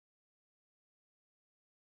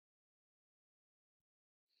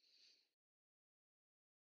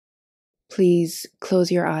Please close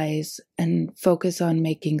your eyes and focus on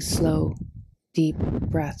making slow, deep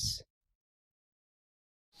breaths.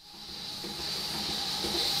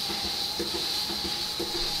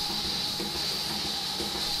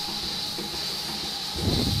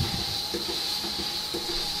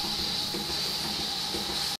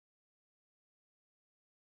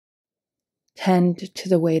 Tend to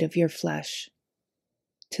the weight of your flesh,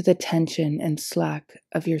 to the tension and slack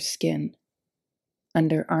of your skin,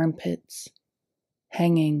 under armpits,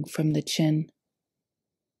 hanging from the chin,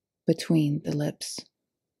 between the lips.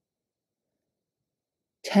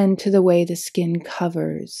 Tend to the way the skin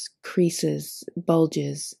covers, creases,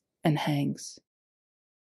 bulges, and hangs.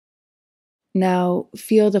 Now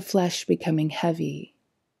feel the flesh becoming heavy,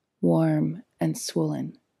 warm, and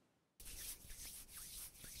swollen.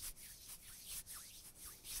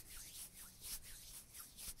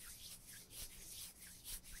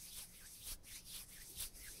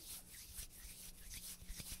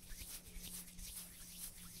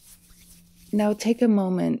 Now take a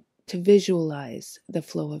moment to visualize the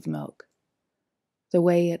flow of milk, the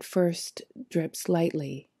way it first drips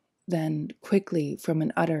lightly, then quickly from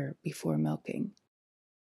an udder before milking.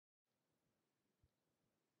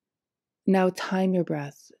 Now time your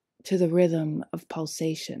breath to the rhythm of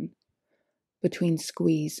pulsation between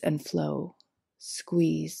squeeze and flow,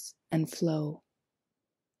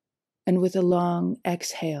 and with a long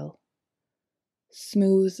exhale,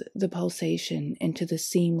 smooth the pulsation into the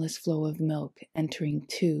seamless flow of milk entering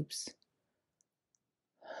tubes.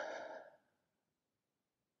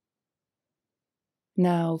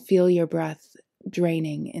 Now feel your breath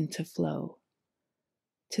draining into flow,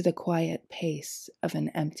 to the quiet pace of an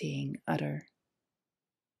emptying udder.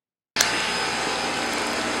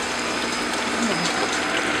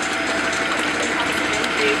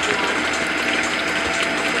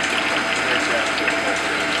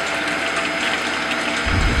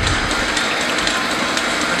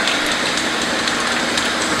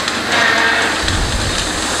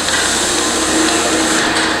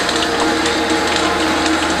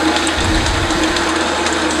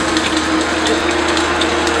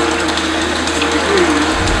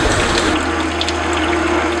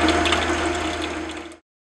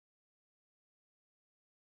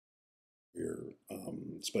 Your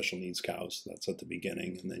special needs cows, that's at the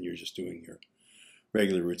beginning, and then you're just doing your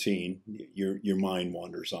regular routine. Your mind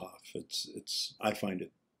wanders off. I find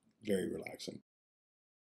it very relaxing.